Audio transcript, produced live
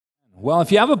Well,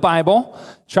 if you have a Bible,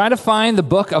 try to find the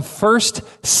book of 1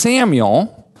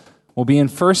 Samuel. We'll be in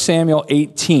 1 Samuel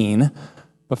 18.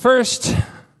 But first,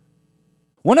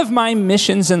 one of my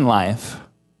missions in life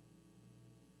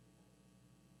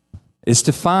is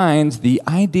to find the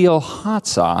ideal hot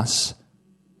sauce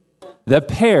that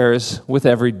pairs with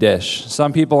every dish.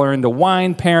 Some people are into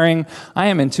wine pairing. I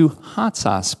am into hot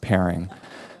sauce pairing.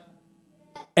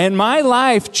 And my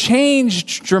life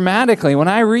changed dramatically when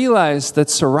I realized that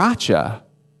sriracha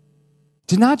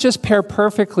did not just pair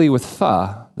perfectly with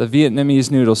pho, the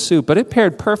Vietnamese noodle soup, but it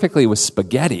paired perfectly with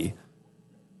spaghetti.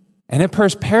 And it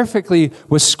pairs perfectly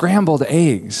with scrambled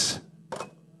eggs.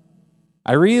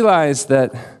 I realized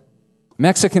that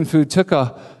Mexican food took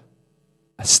a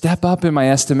step up in my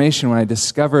estimation when I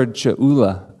discovered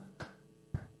Cholula.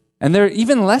 And there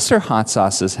even lesser hot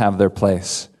sauces have their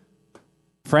place.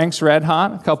 Frank's Red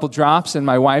Hot, a couple drops in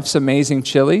my wife's amazing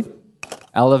chili,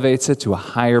 elevates it to a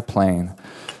higher plane.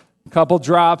 A couple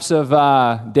drops of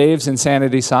Dave's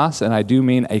Insanity sauce, and I do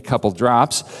mean a couple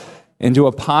drops, into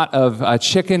a pot of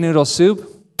chicken noodle soup.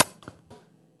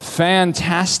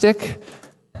 Fantastic.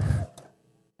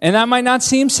 And that might not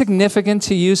seem significant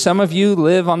to you. Some of you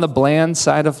live on the bland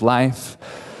side of life.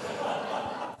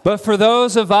 But for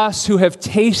those of us who have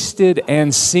tasted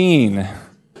and seen,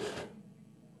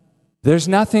 there's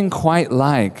nothing quite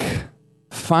like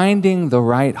finding the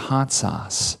right hot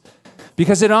sauce,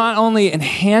 because it not only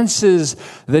enhances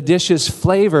the dish's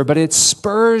flavor, but it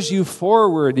spurs you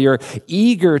forward. You're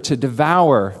eager to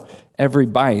devour every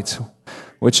bite,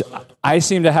 which I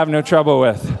seem to have no trouble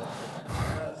with.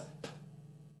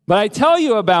 But I tell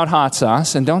you about hot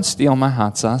sauce, and don't steal my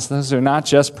hot sauce. Those are not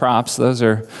just props.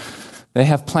 They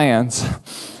have plans.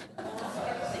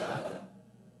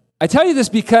 I tell you this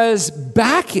because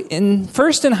back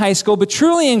first in high school, but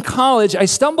truly in college, I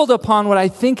stumbled upon what I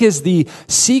think is the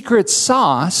secret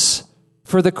sauce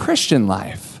for the Christian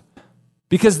life.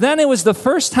 Because then it was the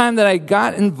first time that I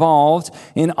got involved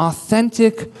in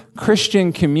authentic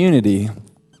Christian community.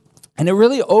 And it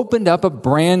really opened up a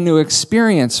brand new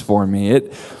experience for me.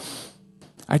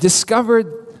 I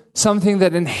discovered something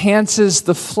that enhances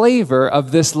the flavor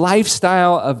of this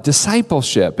lifestyle of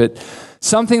discipleship.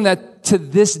 Something that to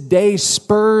this day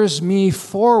spurs me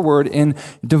forward in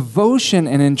devotion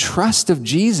and in trust of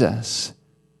Jesus.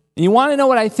 And you want to know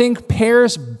what I think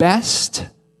pairs best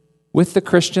with the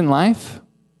Christian life?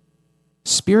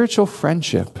 Spiritual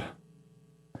friendship.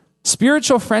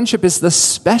 Spiritual friendship is the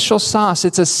special sauce.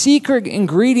 It's a secret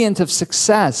ingredient of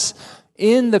success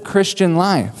in the Christian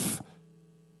life.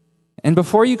 And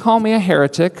before you call me a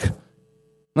heretic,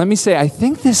 let me say, I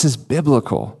think this is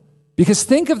biblical. Because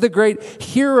think of the great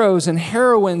heroes and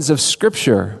heroines of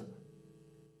Scripture.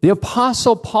 The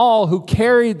Apostle Paul, who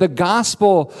carried the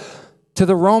gospel to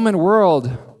the Roman world,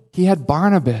 he had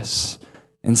Barnabas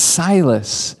and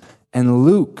Silas and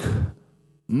Luke.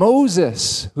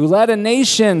 Moses, who led a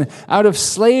nation out of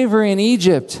slavery in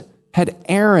Egypt, had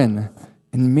Aaron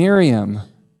and Miriam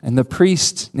and the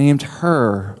priest named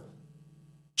Hur.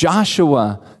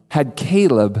 Joshua had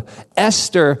Caleb.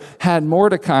 Esther had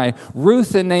Mordecai.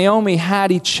 Ruth and Naomi had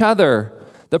each other.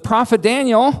 The prophet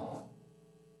Daniel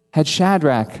had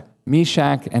Shadrach,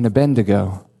 Meshach, and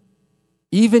Abednego.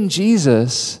 Even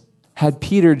Jesus had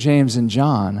Peter, James, and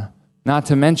John, not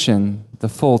to mention the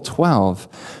full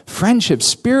 12. Friendship,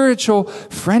 spiritual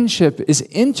friendship, is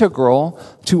integral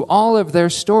to all of their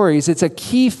stories. It's a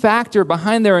key factor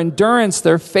behind their endurance,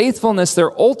 their faithfulness,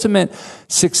 their ultimate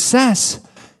success.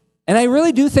 And I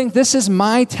really do think this is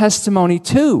my testimony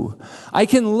too. I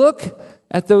can look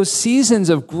at those seasons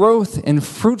of growth and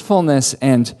fruitfulness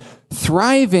and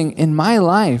thriving in my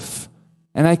life,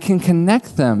 and I can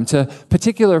connect them to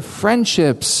particular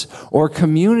friendships or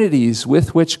communities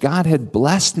with which God had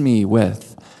blessed me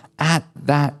with at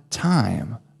that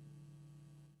time.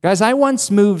 Guys, I once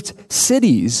moved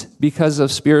cities because of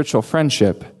spiritual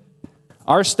friendship.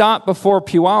 Our stop before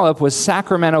Puyallup was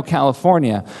Sacramento,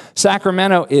 California.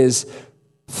 Sacramento is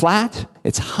flat,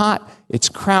 it's hot, it's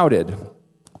crowded.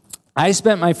 I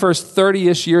spent my first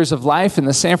 30-ish years of life in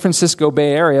the San Francisco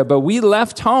Bay Area, but we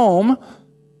left home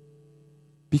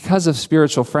because of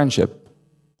spiritual friendship.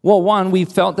 Well, one, we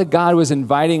felt that God was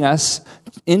inviting us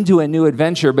into a new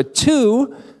adventure, but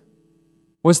two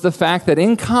was the fact that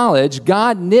in college,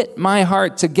 God knit my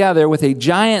heart together with a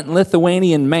giant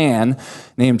Lithuanian man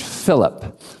named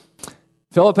Philip.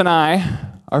 Philip and I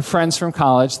are friends from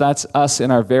college. That's us in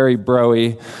our very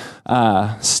broy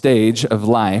stage of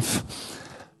life.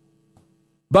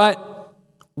 But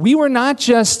we were not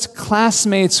just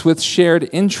classmates with shared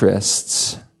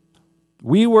interests.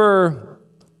 We were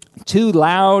too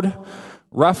loud,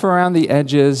 rough around the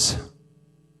edges,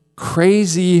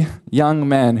 crazy young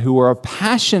men who were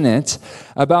passionate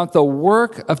about the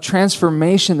work of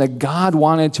transformation that God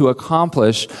wanted to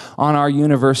accomplish on our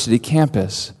university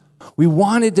campus. We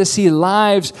wanted to see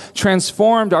lives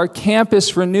transformed, our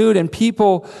campus renewed, and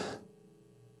people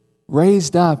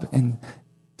raised up and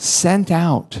sent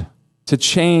out to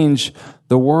change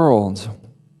the world.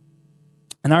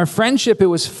 And our friendship, it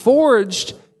was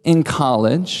forged in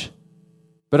college,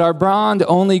 but our bond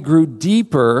only grew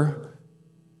deeper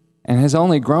and has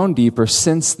only grown deeper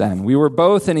since then. We were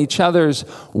both in each other's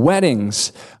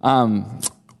weddings.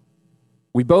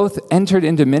 We both entered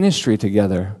into ministry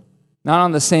together, not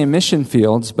on the same mission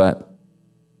fields, but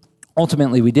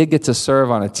ultimately we did get to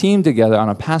serve on a team together on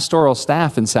a pastoral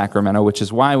staff in Sacramento, which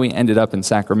is why we ended up in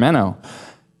Sacramento.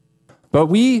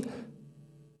 But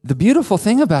the beautiful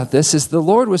thing about this is the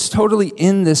Lord was totally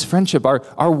in this friendship.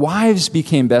 Our wives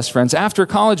became best friends. After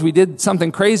college, we did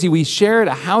something crazy. We shared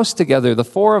a house together, the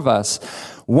four of us.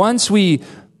 Once we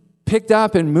picked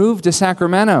up and moved to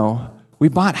Sacramento, we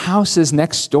bought houses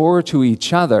next door to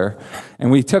each other,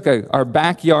 and we took our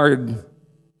backyard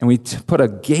and we put a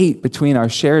gate between our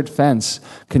shared fence,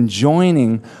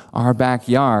 conjoining our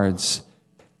backyards.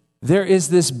 There is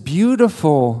this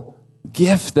beautiful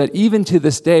gift that even to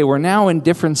this day, we're now in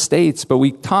different states, but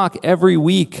we talk every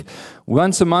week.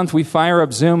 Once a month, we fire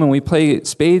up Zoom and we play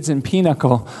spades and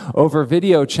pinochle over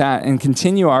video chat and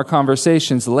continue our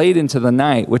conversations late into the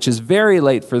night, which is very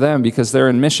late for them because they're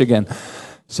in Michigan.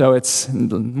 So it's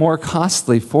more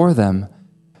costly for them.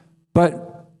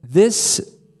 But this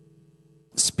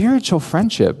spiritual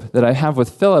friendship that I have with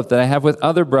Philip, that I have with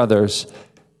other brothers,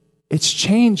 it's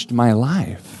changed my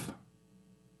life.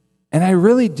 And I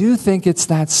really do think it's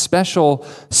that special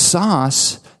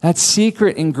sauce, that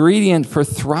secret ingredient for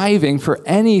thriving for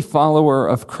any follower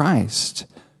of Christ.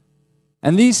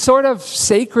 And these sort of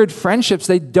sacred friendships,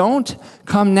 they don't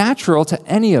come natural to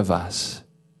any of us.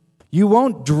 You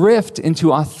won't drift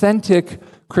into authentic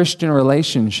Christian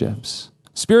relationships.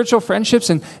 Spiritual friendships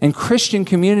and Christian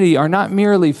community are not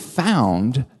merely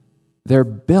found, they're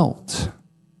built.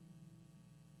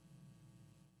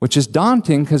 Which is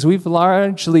daunting because we've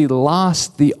largely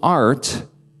lost the art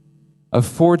of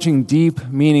forging deep,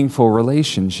 meaningful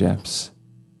relationships.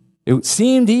 It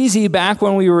seemed easy back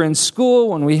when we were in school,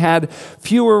 when we had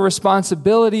fewer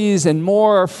responsibilities and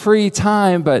more free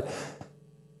time, but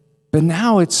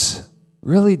now it's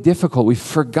really difficult. We've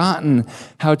forgotten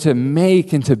how to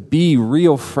make and to be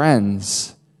real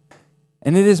friends.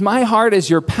 And it is my heart as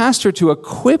your pastor to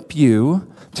equip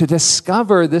you to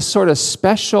discover this sort of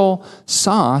special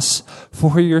sauce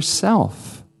for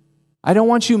yourself. I don't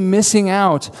want you missing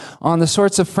out on the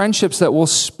sorts of friendships that will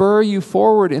spur you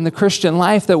forward in the Christian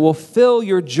life, that will fill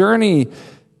your journey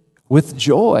with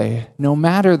joy, no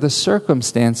matter the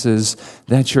circumstances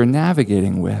that you're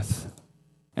navigating with.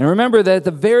 And remember that at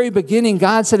the very beginning,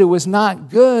 God said it was not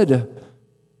good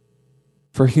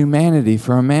for humanity,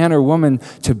 for a man or woman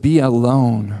to be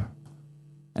alone.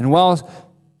 And while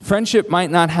friendship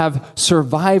might not have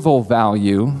survival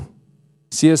value,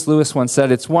 C.S. Lewis once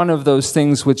said, it's one of those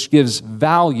things which gives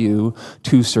value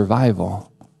to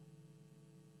survival.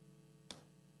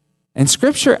 And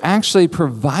Scripture actually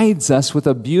provides us with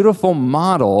a beautiful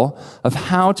model of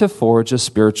how to forge a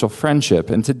spiritual friendship.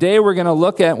 And today we're going to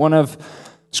look at one of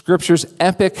Scripture's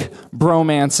epic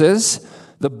bromances,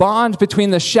 the bond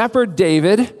between the shepherd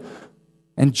David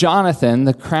and Jonathan,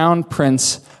 the crown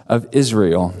prince of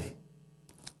Israel.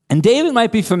 And David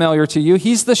might be familiar to you.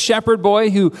 He's the shepherd boy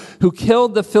who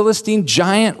killed the Philistine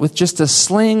giant with just a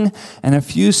sling and a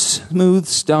few smooth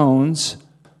stones.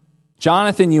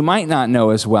 Jonathan, you might not know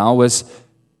as well, was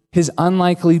his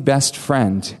unlikely best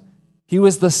friend. He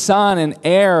was the son and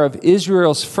heir of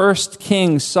Israel's first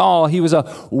king, Saul. He was a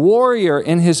warrior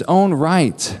in his own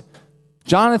right.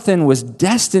 Jonathan was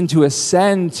destined to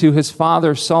ascend to his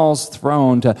father Saul's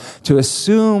throne, to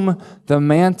assume the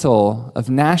mantle of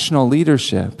national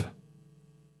leadership.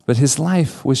 But his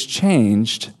life was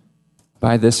changed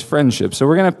by this friendship. So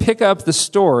we're going to pick up the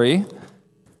story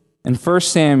in 1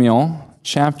 Samuel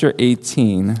chapter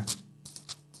 18,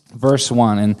 verse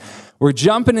 1. And we're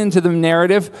jumping into the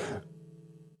narrative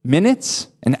minutes,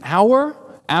 an hour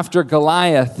after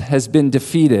Goliath has been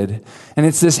defeated. And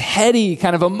it's this heady,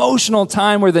 kind of emotional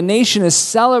time where the nation is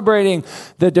celebrating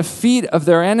the defeat of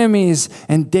their enemies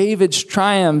and David's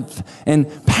triumph, and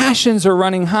passions are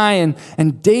running high,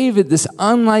 and David, this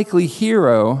unlikely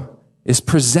hero, is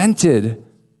presented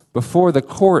before the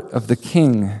court of the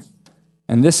king.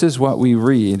 And this is what we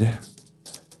read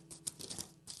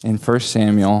in 1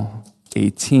 Samuel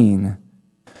 18.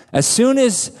 As soon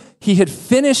as he had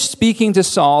finished speaking to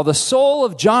Saul, the soul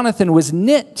of Jonathan was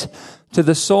knit to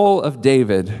the soul of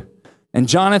David, and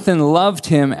Jonathan loved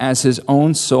him as his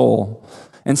own soul.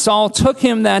 And Saul took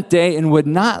him that day and would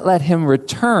not let him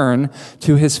return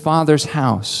to his father's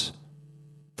house.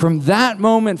 From that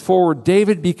moment forward,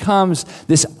 David becomes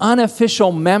this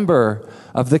unofficial member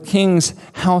of the king's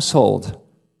household,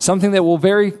 something that will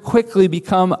very quickly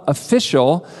become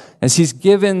official as he's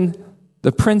given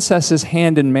the princess's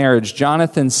hand in marriage,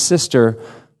 Jonathan's sister,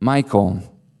 Michal.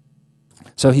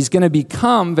 So he's going to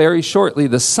become very shortly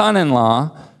the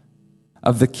son-in-law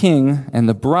of the king and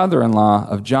the brother-in-law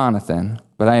of Jonathan.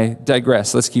 But I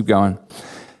digress. Let's keep going.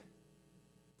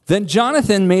 Then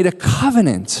Jonathan made a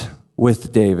covenant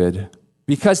with David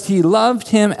because he loved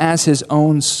him as his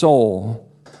own soul.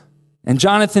 And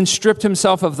Jonathan stripped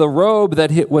himself of the robe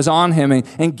that was on him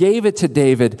and gave it to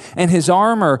David, and his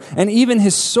armor, and even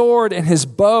his sword, and his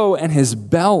bow, and his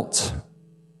belt.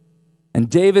 And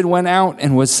David went out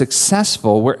and was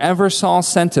successful wherever Saul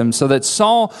sent him, so that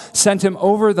Saul set him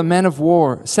over the men of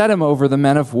war.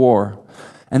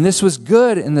 And this was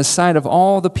good in the sight of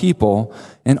all the people,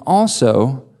 and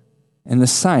also in the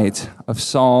sight of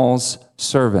Saul's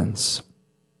servants.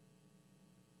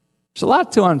 There's a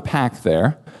lot to unpack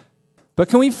there. But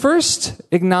can we first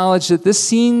acknowledge that this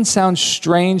scene sounds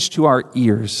strange to our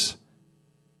ears?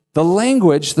 The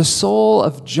language, the soul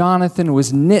of Jonathan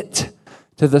was knit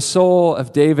to the soul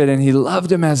of David, and he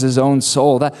loved him as his own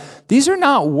soul. These are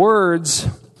not words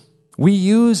we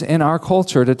use in our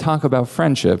culture to talk about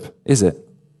friendship, is it?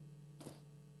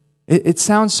 It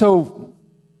sounds so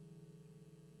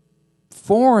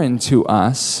foreign to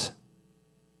us.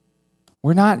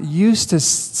 We're not used to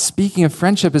speaking of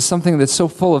friendship as something that's so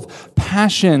full of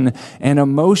passion and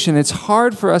emotion. It's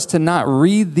hard for us to not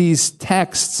read these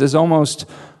texts as almost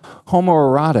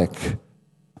homoerotic.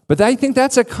 But I think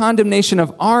that's a condemnation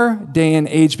of our day and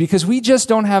age because we just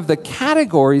don't have the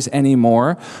categories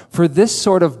anymore for this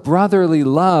sort of brotherly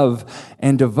love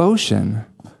and devotion.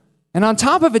 And on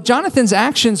top of it, Jonathan's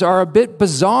actions are a bit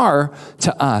bizarre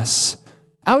to us.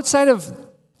 Outside of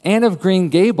Anne of Green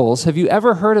Gables, have you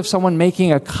ever heard of someone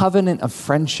making a covenant of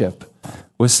friendship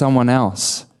with someone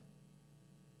else?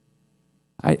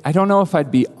 I don't know if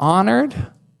I'd be honored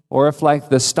or if like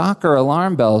the stalker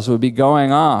alarm bells would be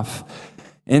going off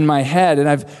in my head. And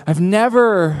I've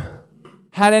never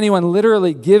had anyone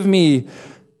literally give me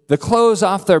the clothes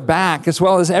off their back as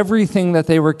well as everything that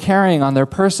they were carrying on their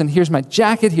person. Here's my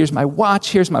jacket, here's my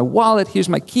watch, here's my wallet, here's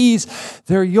my keys.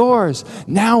 They're yours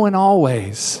now and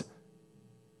always.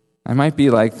 I might be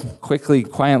like quietly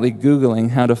Googling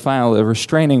how to file a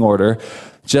restraining order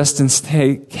just in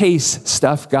case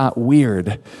stuff got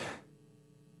weird.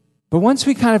 But once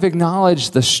we kind of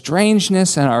acknowledge the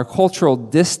strangeness and our cultural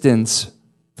distance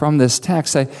from this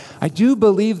text, I do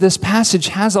believe this passage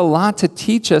has a lot to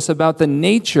teach us about the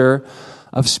nature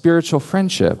of spiritual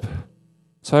friendship.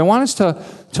 So I want us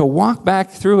to walk back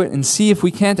through it and see if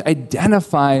we can't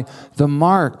identify the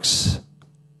marks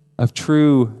of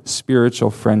true spiritual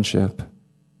friendship.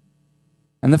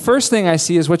 And the first thing I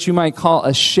see is what you might call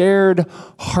a shared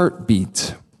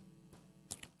heartbeat.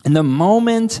 In the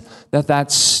moment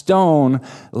that stone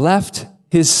left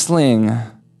his sling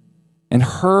and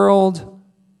hurled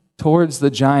towards the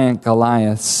giant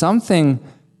Goliath,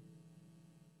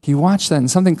 he watched that and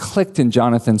something clicked in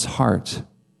Jonathan's heart.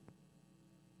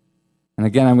 And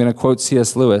again, I'm going to quote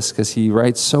C.S. Lewis because he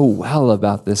writes so well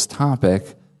about this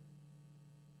topic.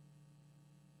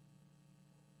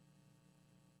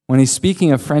 When he's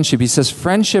speaking of friendship, he says,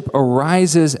 friendship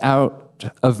arises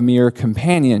out of mere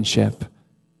companionship.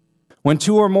 When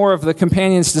two or more of the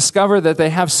companions discover that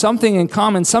they have something in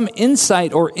common, some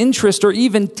insight or interest or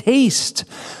even taste,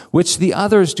 which the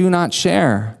others do not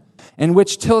share, and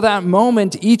which till that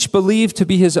moment each believed to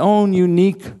be his own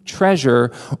unique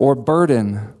treasure or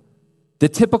burden. The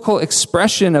typical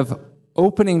expression of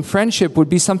opening friendship would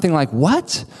be something like,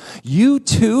 "What? You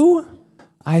too?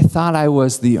 I thought I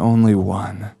was the only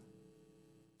one."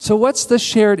 So what's the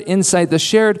shared insight, the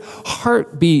shared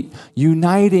heartbeat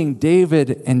uniting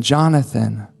David and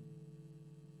Jonathan?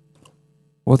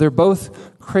 Well, they're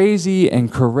both crazy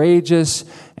and courageous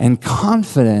and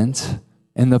confident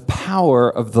in the power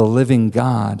of the living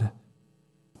God.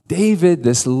 David,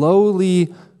 this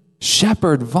lowly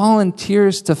shepherd,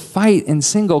 volunteers to fight in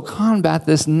single combat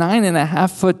this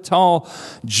 9.5-foot tall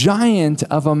giant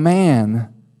of a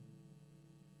man,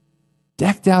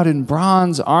 decked out in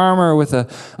bronze armor with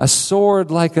a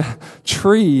sword like a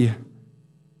tree.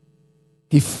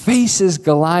 He faces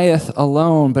Goliath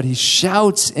alone, but he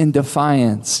shouts in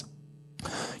defiance,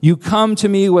 You come to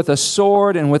me with a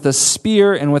sword and with a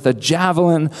spear and with a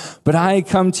javelin, but I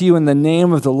come to you in the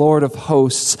name of the Lord of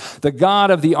hosts, the God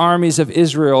of the armies of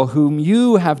Israel, whom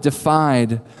you have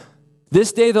defied.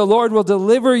 This day the Lord will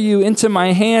deliver you into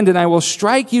my hand, and I will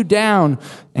strike you down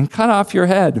and cut off your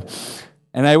head.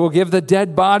 And I will give the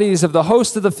dead bodies of the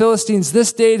host of the Philistines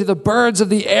this day to the birds of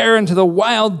the air and to the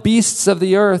wild beasts of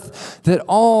the earth, that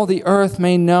all the earth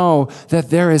may know that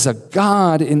there is a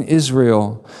God in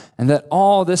Israel, and that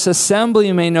all this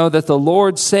assembly may know that the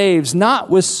Lord saves, not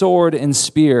with sword and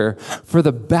spear, for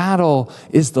the battle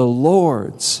is the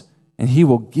Lord's, and he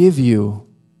will give you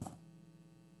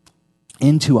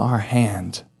into our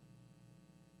hand.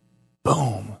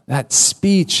 Boom. That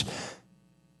speech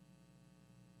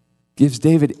gives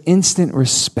David instant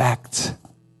respect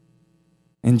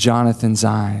in Jonathan's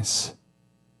eyes.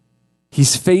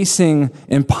 He's facing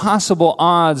impossible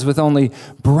odds with only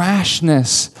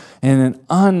brashness and an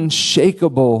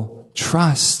unshakable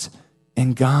trust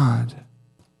in God.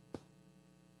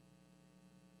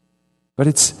 But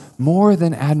it's more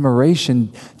than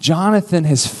admiration. Jonathan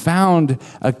has found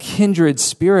a kindred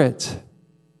spirit.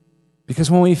 Because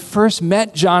when we first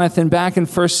met Jonathan back in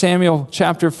 1 Samuel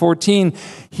chapter 14,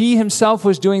 he himself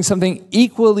was doing something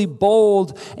equally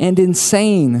bold and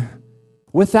insane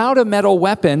without a metal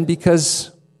weapon,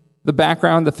 because the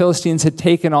background, the Philistines had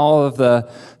taken all of the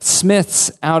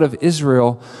smiths out of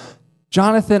Israel.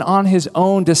 Jonathan on his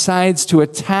own decides to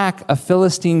attack a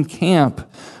Philistine camp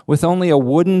with only a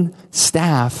wooden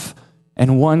staff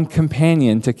and one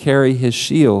companion to carry his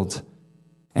shield.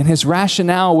 And his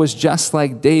rationale was just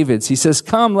like David's. He says,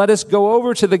 "Come, let us go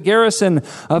over to the garrison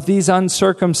of these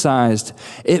uncircumcised.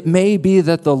 It may be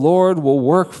that the Lord will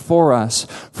work for us,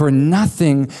 for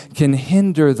nothing can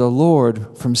hinder the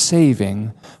Lord from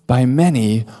saving by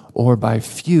many or by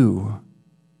few."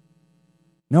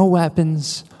 No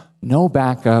weapons, no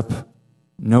backup,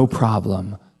 no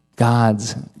problem.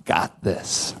 God's got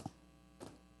this.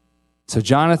 So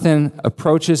Jonathan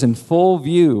approaches in full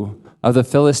view of the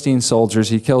Philistine soldiers.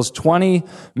 He kills 20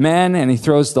 men and he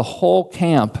throws the whole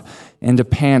camp into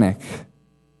panic.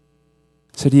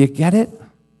 So do you get it?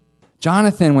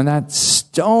 Jonathan, when that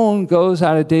stone goes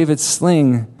out of David's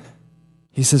sling,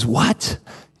 he says, "What?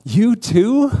 You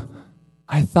too?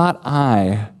 I thought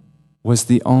I was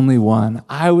the only one.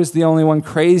 I was the only one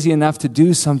crazy enough to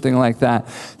do something like that."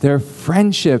 Their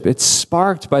friendship, it's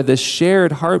sparked by this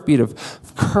shared heartbeat of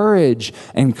courage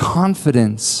and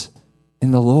confidence in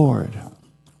the Lord.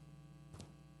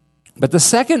 But the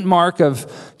second mark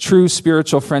of true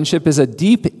spiritual friendship is a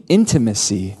deep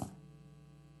intimacy.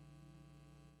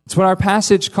 It's what our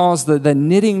passage calls the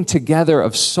knitting together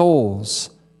of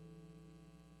souls.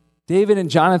 David and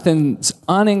Jonathan's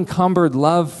unencumbered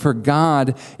love for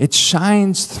God, it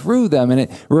shines through them and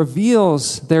it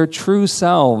reveals their true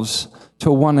selves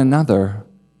to one another.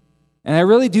 And I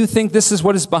really do think this is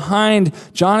what is behind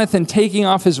Jonathan taking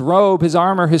off his robe, his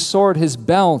armor, his sword, his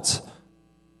belt.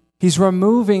 He's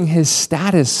removing his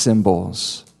status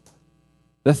symbols,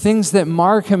 the things that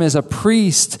mark him as a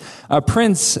priest, a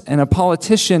prince, and a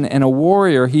politician, and a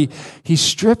warrior. He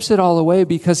strips it all away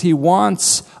because he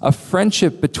wants a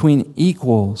friendship between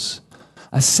equals,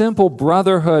 a simple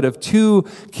brotherhood of two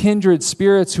kindred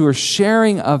spirits who are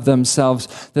sharing of themselves,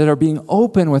 that are being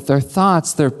open with their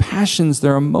thoughts, their passions,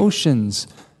 their emotions,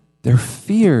 their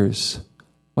fears,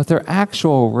 what their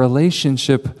actual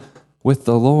relationship with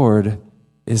the Lord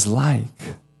is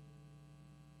like.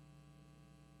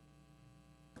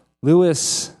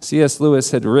 C.S.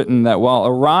 Lewis had written that while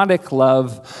erotic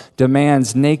love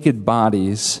demands naked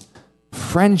bodies,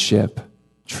 friendship,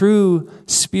 true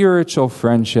spiritual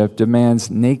friendship,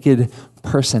 demands naked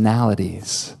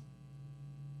personalities.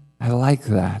 I like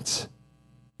that.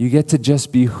 You get to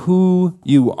just be who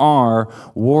you are,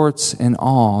 warts and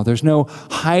all. There's no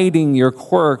hiding your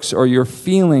quirks or your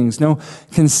feelings, no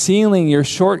concealing your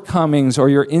shortcomings or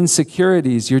your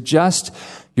insecurities. You're just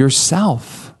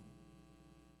yourself.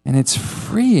 And it's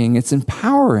freeing, it's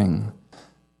empowering.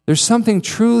 There's something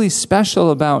truly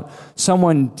special about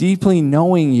someone deeply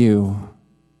knowing you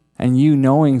and you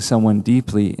knowing someone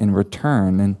deeply in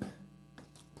return.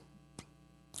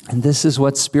 And this is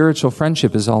what spiritual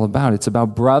friendship is all about. It's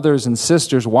about brothers and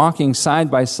sisters walking side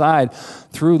by side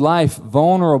through life,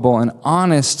 vulnerable and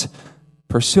honest,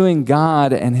 pursuing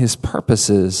God and his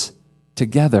purposes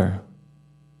together.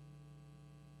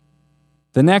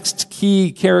 The next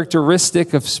key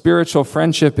characteristic of spiritual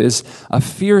friendship is a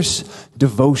fierce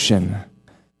devotion.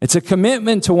 It's a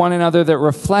commitment to one another that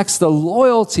reflects the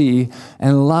loyalty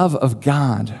and love of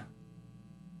God.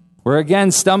 We're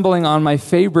again stumbling on my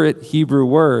favorite Hebrew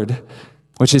word,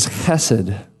 which is chesed.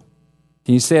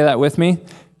 Can you say that with me?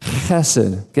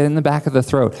 Chesed. Get in the back of the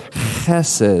throat.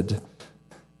 Chesed.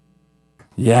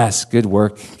 Yes, good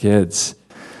work, kids.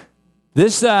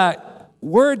 This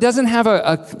word doesn't have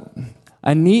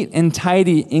a neat and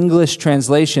tidy English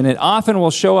translation. It often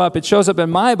will show up. It shows up in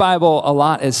my Bible a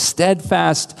lot as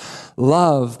steadfast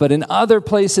love, but in other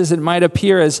places it might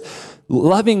appear as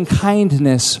loving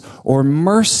kindness or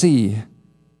mercy.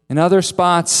 In other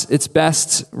spots, it's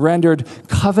best rendered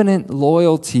covenant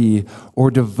loyalty or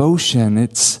devotion.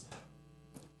 It's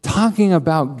talking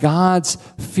about God's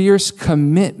fierce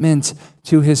commitment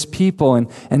to his people. And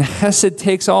Chesed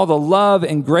takes all the love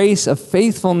and grace of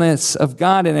faithfulness of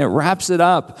God and it wraps it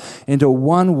up into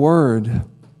one word.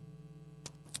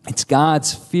 It's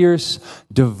God's fierce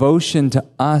devotion to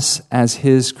us as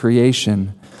his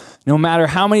creation. No matter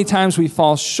how many times we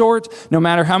fall short, no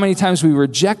matter how many times we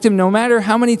reject him, no matter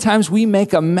how many times we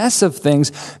make a mess of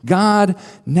things, God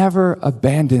never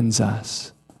abandons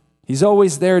us. He's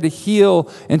always there to heal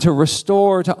and to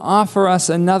restore, to offer us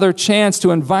another chance, to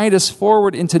invite us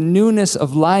forward into newness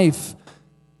of life.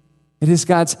 It is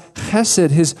God's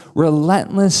chesed, his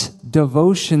relentless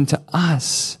devotion to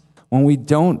us when we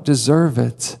don't deserve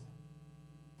it.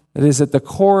 It is at the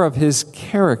core of his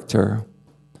character.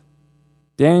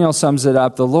 Daniel sums it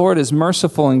up. The Lord is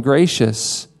merciful and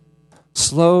gracious,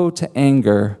 slow to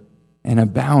anger, and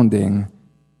abounding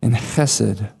in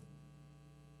chesed.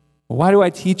 Why do I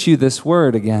teach you this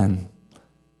word again?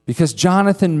 Because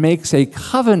Jonathan makes a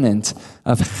covenant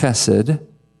of chesed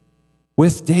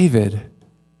with David.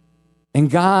 And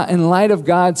God, in light of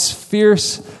God's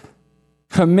fierce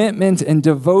commitment and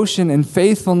devotion and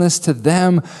faithfulness to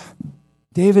them,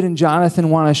 David and Jonathan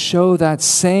want to show that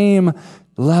same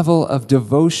level of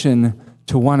devotion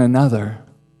to one another,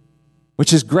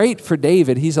 which is great for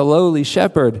David. He's a lowly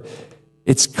shepherd.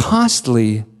 It's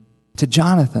costly to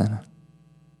Jonathan.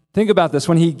 Think about this.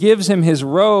 When he gives him his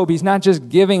robe, he's not just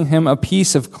giving him a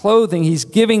piece of clothing. He's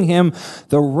giving him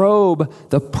the robe,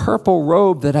 the purple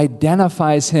robe that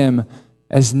identifies him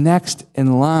as next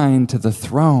in line to the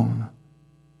throne.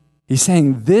 He's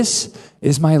saying, this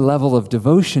is my level of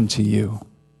devotion to you.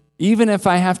 Even if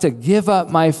I have to give up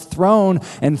my throne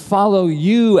and follow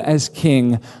you as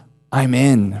king, I'm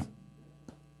in.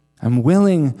 I'm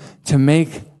willing to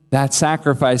make that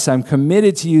sacrifice. I'm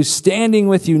committed to you, standing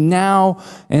with you now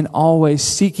and always,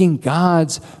 seeking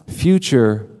God's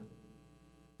future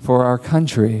for our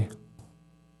country.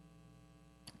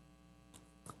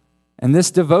 And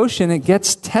this devotion, it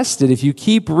gets tested. If you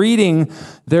keep reading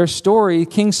their story,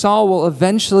 King Saul will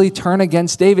eventually turn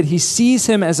against David. He sees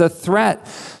him as a threat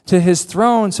to his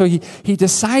throne, so he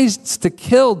decides to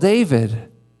kill David.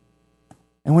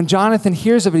 And when Jonathan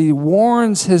hears of it, he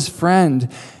warns his friend,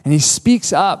 and he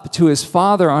speaks up to his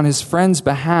father on his friend's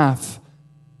behalf.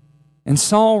 And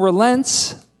Saul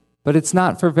relents, but it's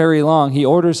not for very long. He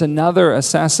orders another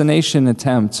assassination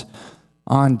attempt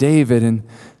on David, and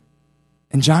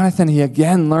Jonathan, he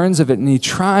again learns of it, and he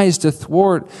tries to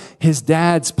thwart his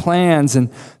dad's plans, and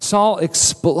Saul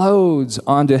explodes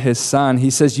onto his son. He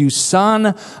says, "You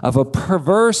son of a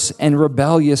perverse and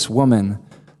rebellious woman."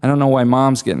 I don't know why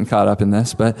mom's getting caught up in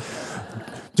this, but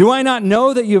do I not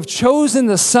know that you have chosen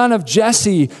the son of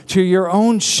Jesse to your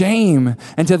own shame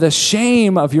and to the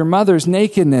shame of your mother's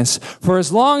nakedness? For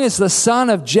as long as the son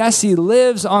of Jesse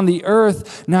lives on the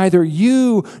earth, neither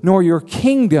you nor your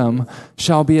kingdom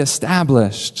shall be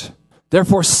established.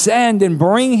 Therefore send and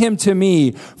bring him to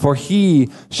me, for he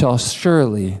shall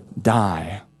surely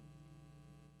die.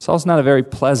 Saul's not a very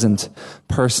pleasant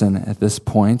person at this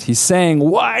point. He's saying,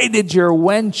 "Why did your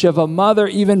wench of a mother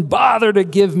even bother to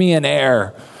give me an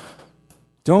heir?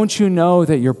 Don't you know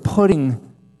that you're putting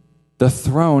the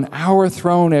throne, our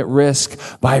throne, at risk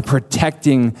by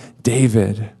protecting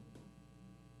David?"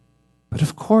 But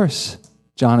of course,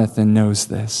 Jonathan knows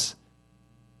this.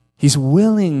 He's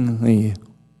willingly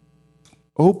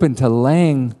open to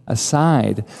laying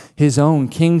aside his own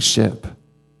kingship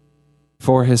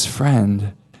for his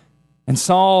friend. And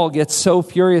Saul gets so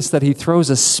furious that he throws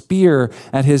a spear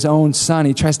at his own son.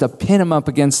 He tries to pin him up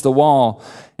against the wall.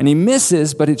 And he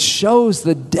misses, but it shows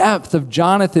the depth of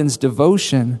Jonathan's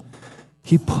devotion.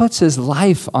 He puts his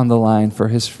life on the line for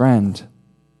his friend.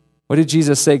 What did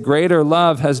Jesus say? Greater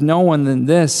love has no one than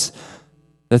this,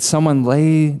 that someone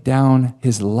lay down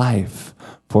his life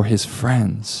for his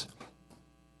friends.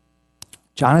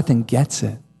 Jonathan gets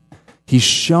it. He's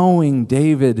showing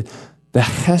David the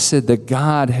chesed that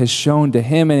God has shown to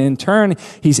him. And in turn,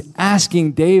 he's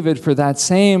asking David for that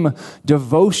same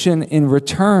devotion in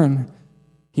return.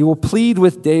 He will plead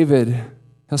with David.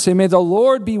 He'll say, "May the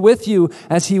Lord be with you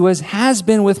as he has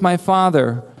been with my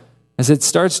father, As it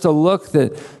starts to look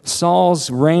that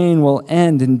Saul's reign will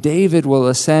end and David will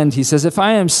ascend, he says, if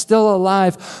I am still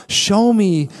alive, show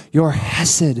me your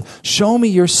hesed. Show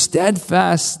me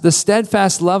the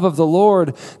steadfast love of the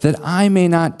Lord, that I may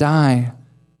not die.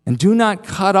 And do not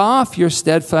cut off your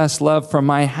steadfast love from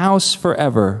my house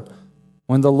forever.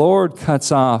 When the Lord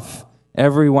cuts off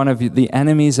every one of the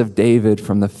enemies of David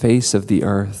from the face of the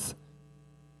earth.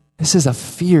 This is a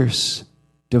fierce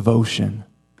devotion.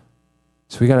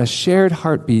 So we got a shared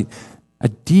heartbeat, a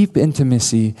deep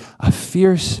intimacy, a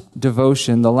fierce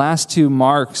devotion. The last two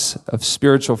marks of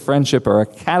spiritual friendship are a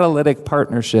catalytic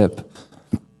partnership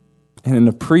and an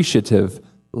appreciative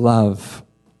love.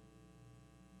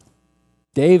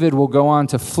 David will go on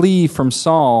to flee from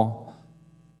Saul,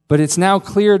 but it's now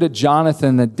clear to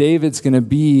Jonathan that David's going to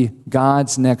be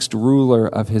God's next ruler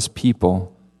of his people.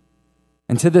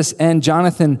 And to this end,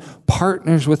 Jonathan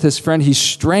partners with his friend. He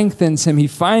strengthens him. He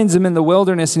finds him in the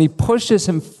wilderness, and he pushes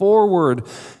him forward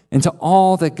into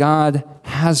all that God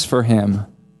has for him.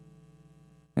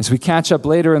 As we catch up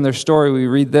later in their story, we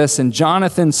read this, and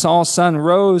Jonathan, Saul's son,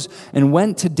 rose and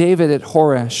went to David at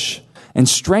Horesh, and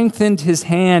strengthened his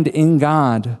hand in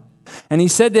God. And he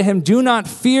said to him, do not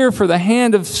fear, for the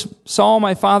hand of Saul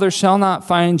my father shall not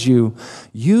find you.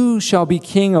 You shall be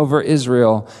king over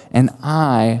Israel, and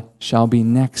I shall be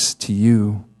next to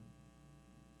you.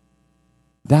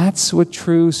 That's what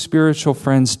true spiritual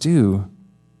friends do.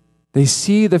 They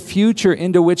see the future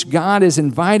into which God is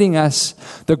inviting us,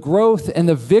 the growth and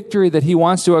the victory that he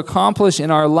wants to accomplish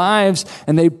in our lives,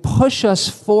 and they push us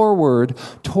forward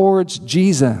towards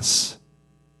Jesus.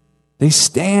 They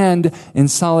stand in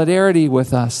solidarity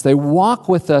with us. They walk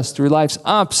with us through life's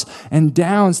ups and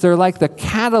downs. They're like the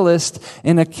catalyst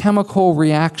in a chemical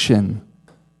reaction.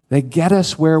 They get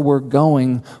us where we're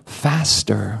going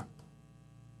faster.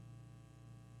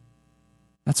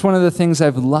 That's one of the things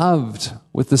I've loved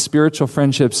with the spiritual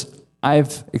friendships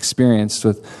I've experienced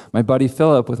with my buddy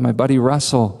Philip, with my buddy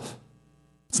Russell.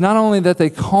 It's not only that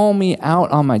they call me out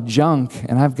on my junk,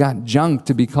 and I've got junk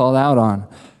to be called out on,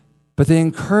 but they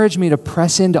encourage me to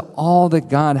press into all that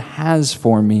God has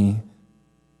for me.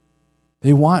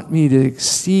 They want me to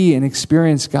see and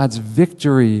experience God's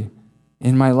victory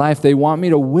in my life. They want me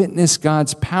to witness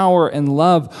God's power and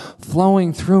love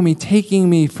flowing through me, taking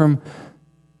me from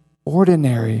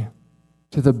ordinary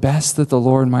to the best that the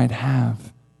Lord might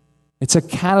have. It's a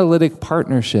catalytic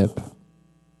partnership.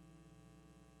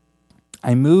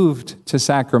 I moved to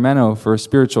Sacramento for a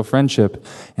spiritual friendship,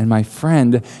 and my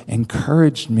friend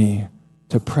encouraged me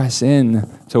to press in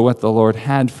to what the Lord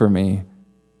had for me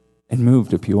and move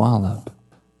to Puyallup.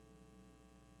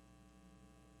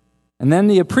 And then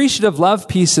the appreciative love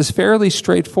piece is fairly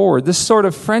straightforward. This sort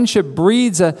of friendship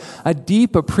breeds a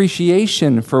deep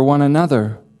appreciation for one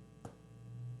another.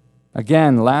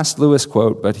 Again, last Lewis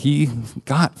quote, but he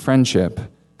got friendship.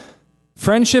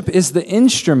 Friendship is the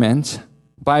instrument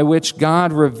by which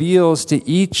God reveals to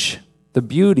each the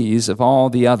beauties of all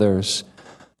the others.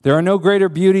 There are no greater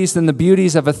beauties than the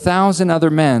beauties of 1,000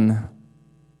 other men.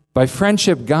 By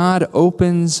friendship, God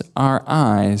opens our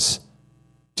eyes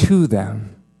to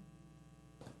them.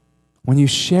 When you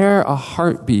share a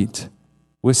heartbeat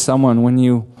with someone, when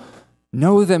you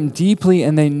know them deeply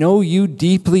and they know you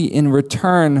deeply in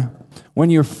return,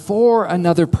 when you're for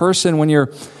another person, when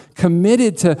you're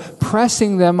committed to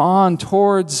pressing them on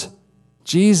towards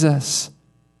Jesus,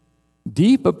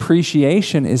 deep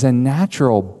appreciation is a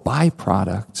natural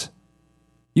byproduct.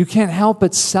 You can't help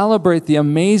but celebrate the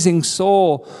amazing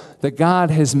soul that God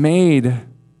has made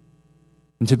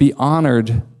and to be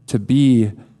honored to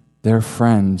be their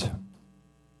friend.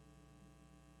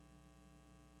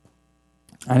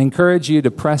 I'd encourage you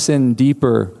to press in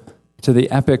deeper to the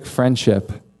epic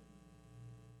friendship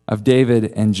of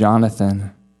David and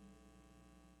Jonathan.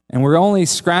 And we're only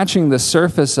scratching the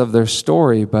surface of their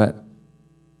story, but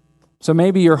so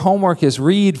maybe your homework is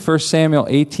read 1 Samuel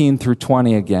 18 through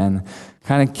 20 again.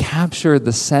 Kind of capture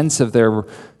the sense of their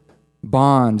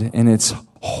bond in its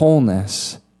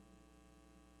wholeness.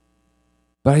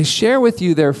 But I share with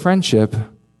you their friendship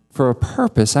for a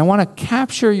purpose. I want to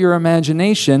capture your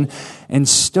imagination and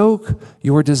stoke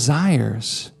your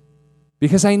desires.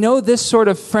 Because I know this sort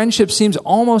of friendship seems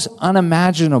almost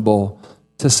unimaginable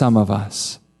to some of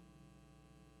us.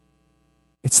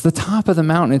 It's the top of the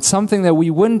mountain. It's something that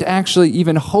we wouldn't actually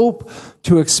even hope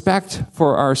to expect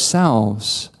for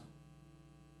ourselves.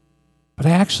 But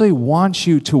I actually want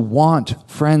you to want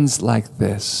friends like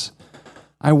this.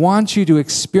 I want you to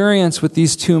experience what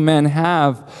these two men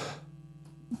have.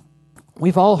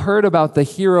 We've all heard about the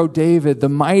hero David, the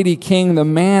mighty king, the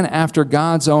man after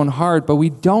God's own heart, but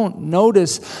we don't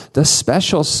notice the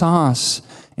special sauce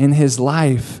in his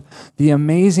life, the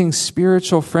amazing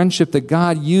spiritual friendship that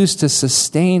God used to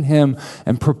sustain him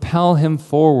and propel him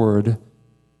forward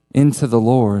into the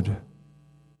Lord.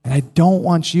 And I don't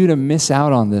want you to miss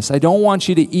out on this. I don't want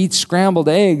you to eat scrambled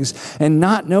eggs and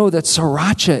not know that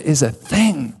sriracha is a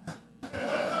thing.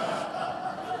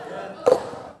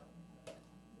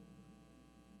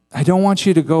 I don't want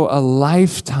you to go a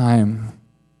lifetime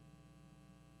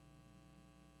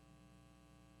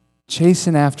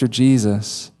chasing after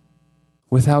Jesus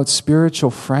without spiritual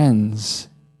friends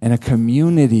and a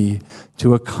community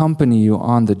to accompany you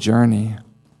on the journey.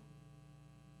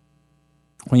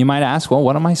 Well, you might ask, well,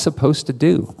 what am I supposed to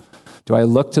do? Do I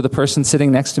look to the person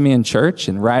sitting next to me in church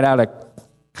and write out a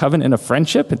covenant of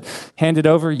friendship and hand it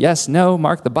over? Yes, no,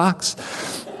 mark the box.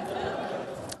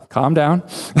 Calm down.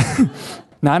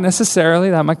 Not necessarily.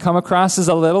 That might come across as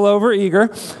a little overeager.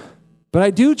 But I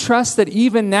do trust that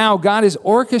even now, God is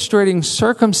orchestrating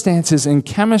circumstances and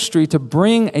chemistry to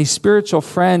bring a spiritual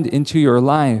friend into your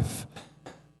life.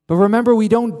 But remember, we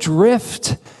don't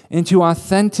drift into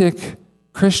authentic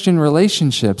Christian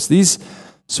relationships. These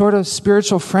sort of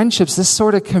spiritual friendships, this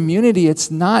sort of community,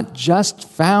 it's not just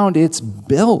found, it's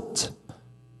built.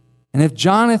 And if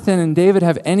Jonathan and David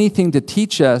have anything to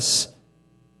teach us,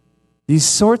 these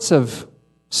sorts of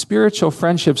spiritual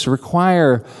friendships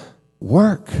require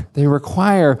work. They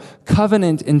require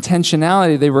covenant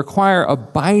intentionality. They require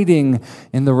abiding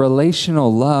in the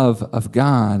relational love of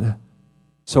God.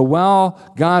 So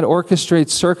while God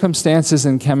orchestrates circumstances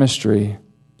and chemistry,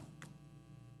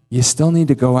 you still need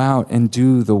to go out and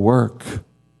do the work.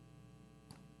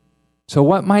 So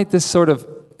what might this sort of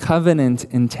covenant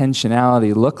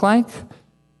intentionality look like?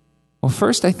 Well,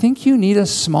 first, I think you need a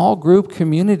small group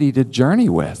community to journey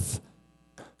with.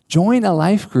 Join a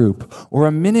life group or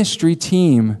a ministry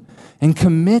team and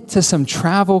commit to some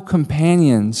travel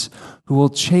companions who will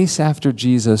chase after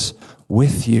Jesus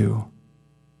with you.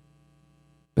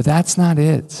 But that's not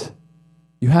it.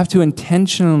 You have to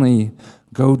intentionally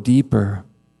go deeper.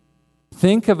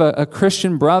 Think of a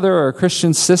Christian brother or a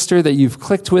Christian sister that you've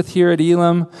clicked with here at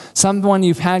Elam, someone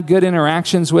you've had good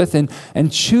interactions with,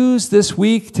 and choose this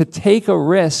week to take a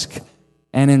risk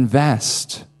and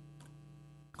invest.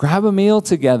 Grab a meal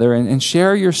together and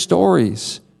share your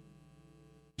stories.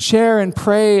 Share and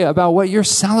pray about what you're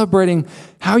celebrating,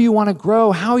 how you want to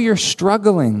grow, how you're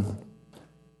struggling.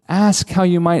 Ask how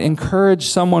you might encourage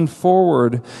someone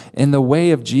forward in the way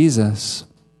of Jesus.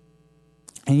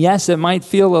 And yes, it might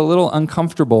feel a little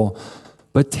uncomfortable,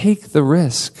 but take the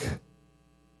risk.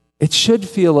 It should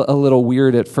feel a little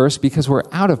weird at first because we're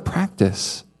out of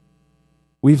practice.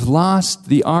 We've lost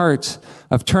the art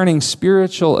of turning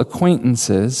spiritual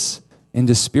acquaintances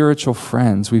into spiritual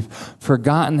friends. We've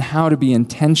forgotten how to be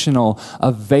intentional,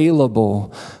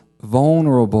 available,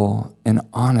 vulnerable, and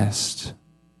honest.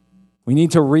 We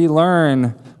need to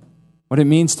relearn what it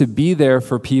means to be there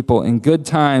for people in good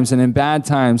times and in bad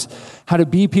times, how to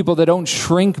be people that don't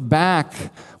shrink back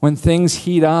when things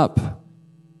heat up,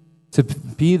 to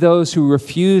be those who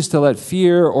refuse to let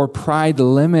fear or pride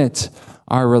limit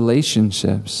our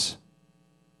relationships.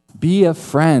 Be a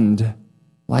friend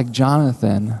like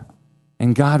Jonathan,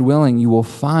 and God willing, you will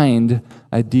find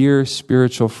a dear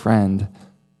spiritual friend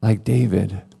like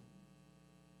David.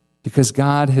 Because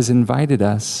God has invited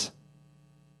us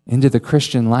into the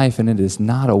Christian life, and it is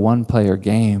not a one-player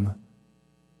game.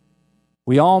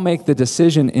 We all make the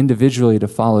decision individually to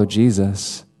follow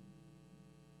Jesus,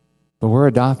 but we're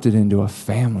adopted into a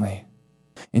family,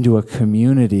 into a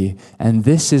community, and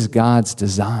this is God's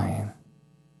design.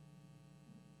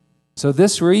 So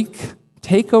this week,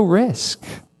 take a risk.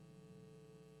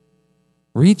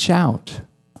 Reach out.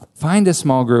 Find a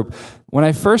small group. When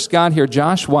I first got here,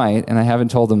 Josh White, and I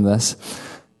haven't told him this,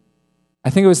 I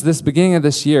think it was this beginning of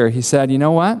this year, he said, you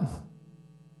know what?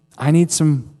 I need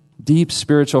some deep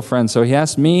spiritual friends. So he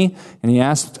asked me, and he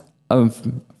asked a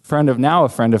friend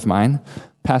of mine,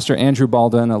 Pastor Andrew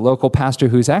Baldwin, a local pastor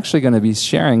who's actually going to be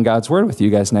sharing God's word with you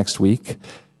guys next week,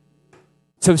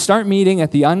 to start meeting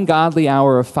at the ungodly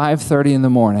hour of 5:30 in the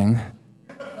morning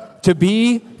to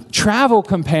be travel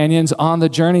companions on the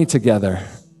journey together.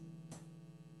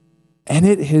 And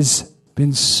it has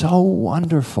been so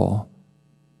wonderful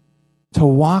to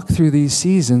walk through these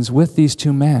seasons with these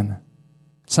two men.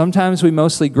 Sometimes we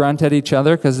mostly grunt at each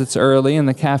other because it's early and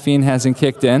the caffeine hasn't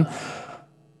kicked in.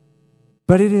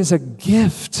 But it is a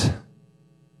gift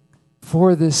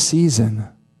for this season.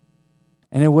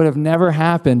 And it would have never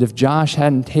happened if Josh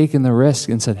hadn't taken the risk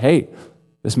and said, hey,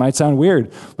 this might sound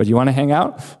weird, but you want to hang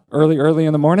out early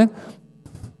in the morning?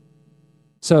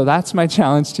 So that's my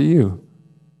challenge to you.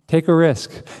 Take a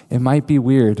risk. It might be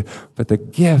weird, but the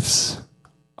gifts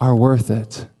are worth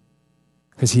it.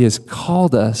 because he has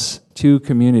called us to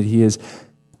community. He has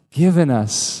given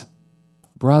us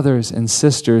brothers and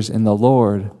sisters in the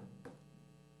Lord,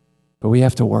 but we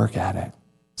have to work at it.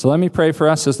 So let me pray for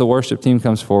us as the worship team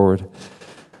comes forward,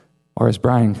 or as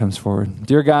Brian comes forward.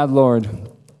 Dear God, Lord,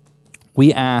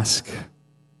 we ask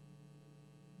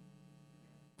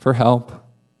for help.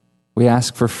 We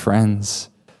ask for friends.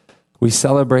 We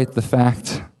celebrate the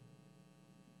fact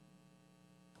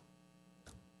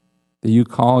that you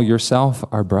call yourself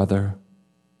our brother,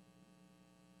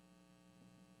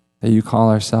 that you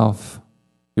call yourself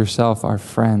our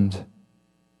friend,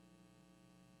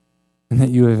 and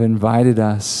that you have invited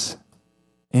us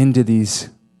into these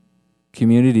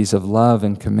communities of love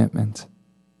and commitment.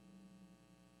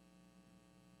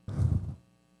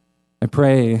 I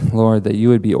pray, Lord, that you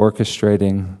would be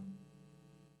orchestrating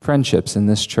friendships in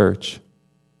this church,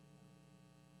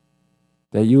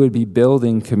 that you would be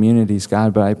building communities,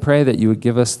 God, but I pray that you would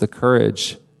give us the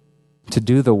courage to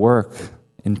do the work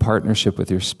in partnership with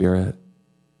your Spirit.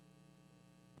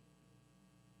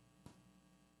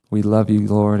 We love you,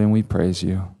 Lord, and we praise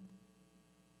you.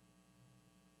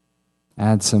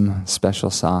 Add some special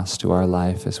sauce to our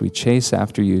life as we chase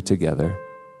after you together.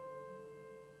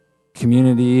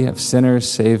 Community of sinners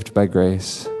saved by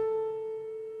grace.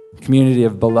 Community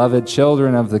of beloved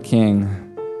children of the King.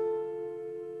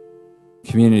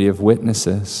 Community of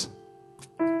witnesses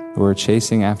who are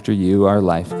chasing after you, our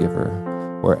life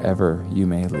giver, wherever you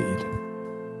may lead.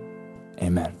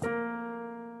 Amen.